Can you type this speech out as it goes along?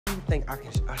think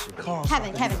I should call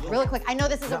Kevin, really quick. I know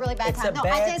this is a really bad time. No,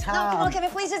 I just, no, come on, Kevin,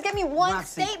 please just give me one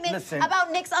Roxy, statement listen.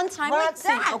 about Nick's untimely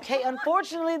death. Okay,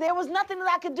 unfortunately, there was nothing that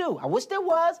I could do. I wish there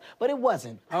was, but it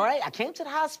wasn't, all right? I came to the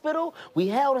hospital, we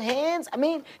held hands. I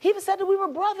mean, he even said that we were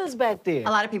brothers back there.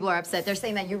 A lot of people are upset. They're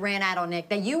saying that you ran out on Nick,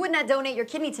 that you would not donate your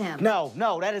kidney to him. No,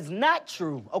 that is not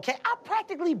true, okay? I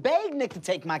practically begged Nick to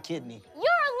take my kidney. You're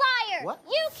a liar. What?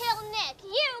 You killed Nick.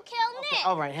 You killed Nick.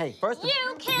 All right, hey, first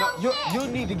You killed Nick. You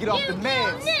need to get off the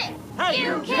meds. Nick. Hey,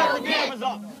 You cut killed the Nick. cameras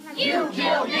off. You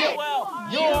killed Nick. Well,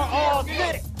 you're all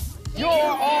sick. You're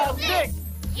all sick.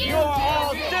 You're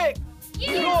all sick.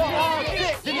 You're all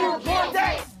sick. Did you report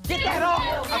that? Get that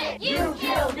off. You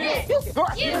killed Nick. You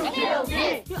killed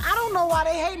Nick. I don't know why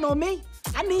they hating on me.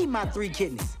 I need my 3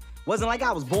 kidneys. Wasn't like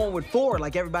I was born with 4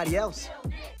 like everybody else.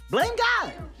 Blame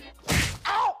God.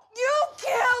 Ow! You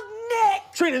killed Nick!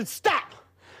 Trina, stop.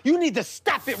 You need to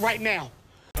stop it right now.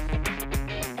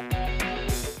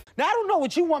 Now, I don't know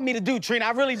what you want me to do, Trina.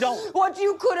 I really don't. What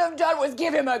you could have done was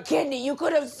give him a kidney. You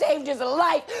could have saved his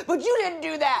life, but you didn't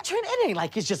do that. Trina, it ain't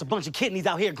like it's just a bunch of kidneys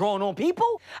out here growing on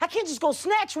people. I can't just go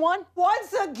snatch one.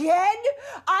 Once again,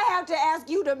 I have to ask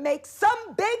you to make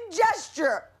some big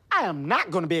gesture. I am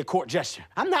not gonna be a court gesture.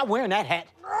 I'm not wearing that hat.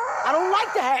 I don't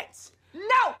like the hats.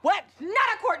 No! What? Not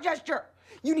a court gesture.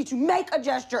 You need to make a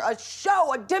gesture, a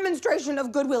show, a demonstration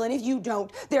of goodwill, and if you don't,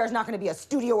 there's not gonna be a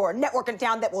studio or a network in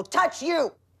town that will touch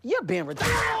you. You're being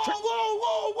ridiculous.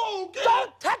 Whoa.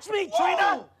 Don't touch me,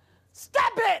 Trina!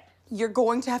 Stop it! You're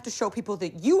going to have to show people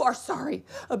that you are sorry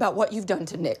about what you've done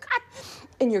to Nick.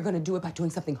 And you're gonna do it by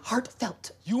doing something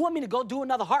heartfelt. You want me to go do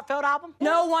another heartfelt album?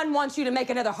 No one wants you to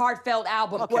make another heartfelt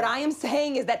album. Okay. What I am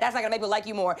saying is that's not gonna make people like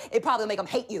you more. It probably will make them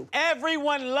hate you.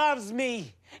 Everyone loves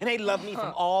me. And they love me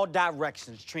from all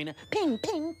directions, Trina. Ping,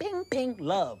 ping, ping, ping.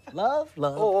 Love.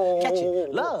 Catch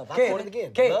it. Love. I caught it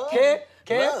again.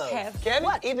 Kevin,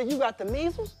 What? either you got the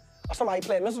measles or somebody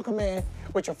playing Missile Command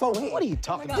with your forehead. What are you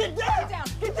talking about? Get down!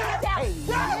 Get down!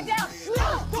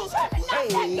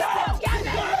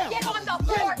 Get on the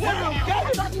floor!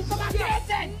 I thought you come out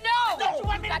dancing! No! Don't you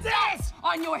want me to dance?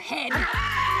 On your head!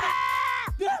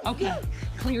 Okay,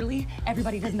 clearly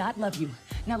everybody does not love you.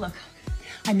 Now look,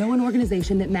 I know an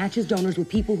organization that matches donors with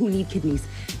people who need kidneys.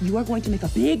 You are going to make a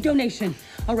big donation,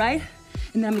 all right?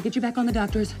 And then I'm gonna get you back on the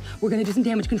doctors. We're gonna do some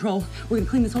damage control. We're gonna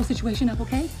clean this whole situation up,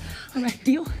 okay? All right,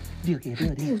 deal? Deal.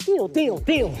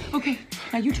 Okay,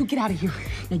 now you two get out of here.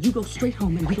 Now you go straight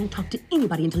home and we don't talk to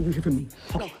anybody until you hear from me.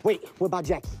 Okay, wait. What about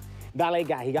Jackie? Valet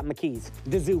guy, he got my keys.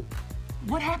 The zoo.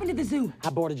 What happened to the zoo? I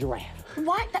bought a giraffe.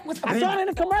 What? That was I saw it in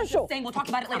a commercial. Saying we'll talk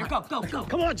about it later. Go.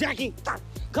 Come on, Jackie.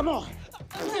 Come on.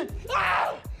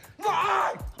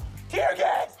 Tear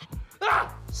gas.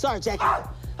 Sorry, Jackie.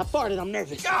 I farted. I'm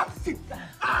nervous. I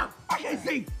can't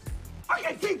see.